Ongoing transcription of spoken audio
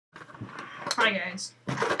Hi guys.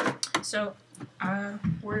 So,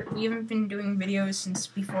 we haven't been doing videos since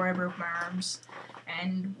before I broke my arms,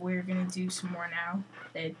 and we're gonna do some more now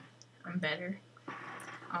that I'm better.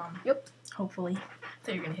 Yep. Hopefully. I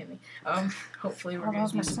thought you were gonna hit me. Hopefully we're Oh, gonna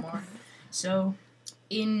do some more. So,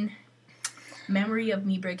 in memory of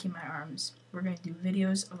me breaking my arms, we're gonna do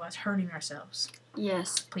videos of us hurting ourselves.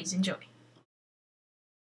 Yes. Please enjoy.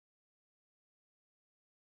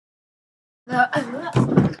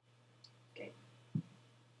 Okay.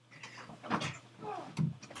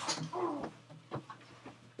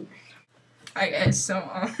 Alright guys, so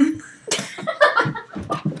I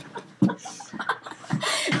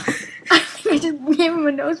think I just gave him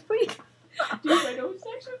a nosebleed. Dude, my nose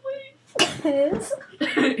actually bleeds. It is.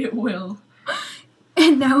 It will.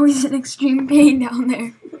 And now he's in extreme pain down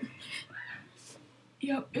there.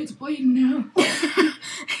 Yep, it's bleeding now.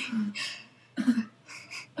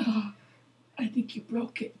 Oh, I think you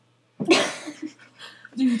broke it.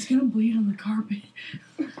 Dude, it's gonna bleed on the carpet.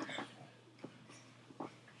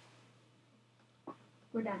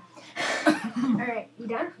 We're done. Alright, you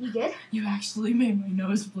done? You good? You actually made my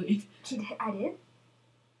nose bleed. I did?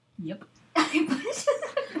 Yep. I put it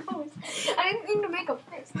in the nose. I didn't mean to make a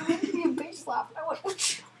fist. I wanted to be a bitch slap. I went,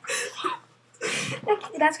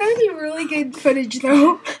 that's gonna be really good footage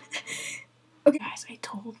though. Okay. Guys, I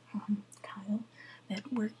told Kyle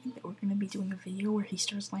that we're gonna be doing a video where he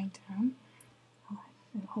starts laying down.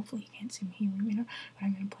 And hopefully he can't see me hearing me, but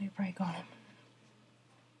I'm gonna play a prank on him.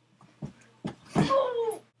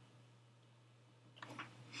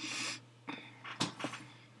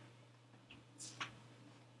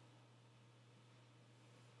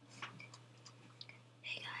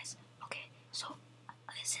 Hey guys, okay, so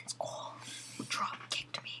since Cole drop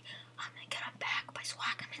kicked me, I'm gonna get him back by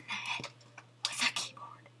swacking him in the head with a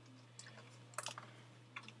keyboard.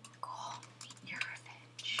 Cole, your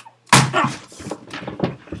revenge.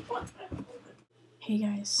 Hey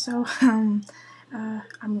guys, so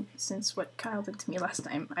since what Kyle did to me last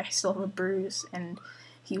time, I still have a bruise, and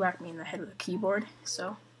he whacked me in the head with a keyboard.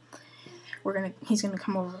 So he's gonna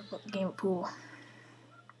come over for a game of pool.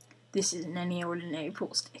 This isn't any ordinary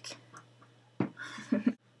pool stick.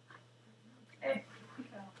 Hey,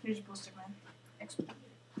 here's your pool stick, man. Excellent.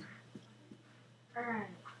 Alright.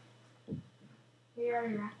 You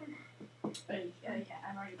already rapping? Yeah,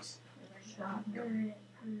 I'm already shot. Alright.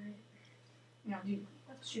 No, dude,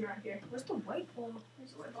 let's shoot around here. Where's the white ball?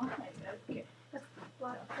 Where's the white ball? Okay. That's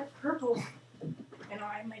purple. I know,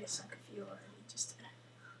 I might have sunk a few already. Just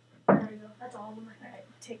There we go. That's all of them. alright,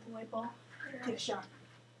 take the white ball. Take a shot.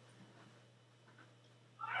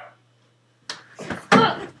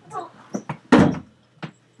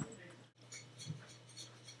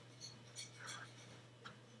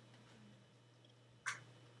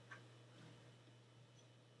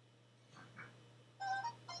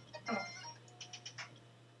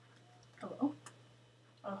 Hello?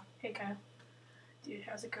 Oh, hey Kyle. Dude,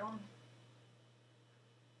 how's it going?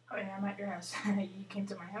 Oh yeah, I'm at your house. You came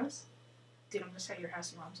to my house? Dude, I'm just at your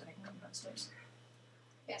house. Your mom said I can come downstairs.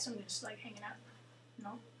 Yeah, so I'm just like hanging out.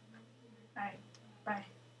 No? Alright, bye.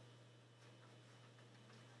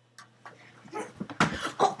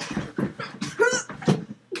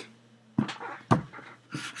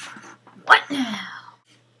 What now?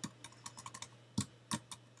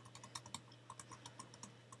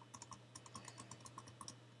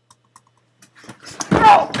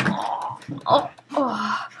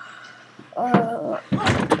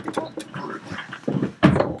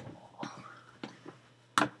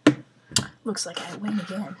 Looks like I win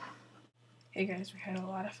again. Hey guys, we had a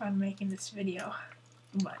lot of fun making this video,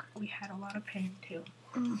 but we had a lot of pain too.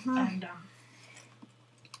 And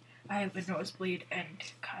I have a nosebleed, and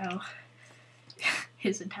Kyle,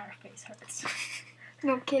 his entire face hurts.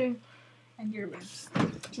 No kidding. And your ribs.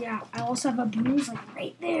 Yeah, I also have a bruise like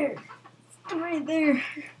right there. Right there.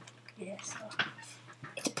 Yeah, so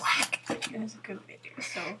It's black. it was a good video.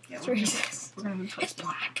 So yeah, It's we're racist. gonna be It's posting.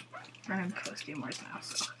 black. We're gonna be posting more now.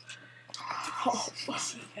 So Oh,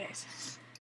 see you guys.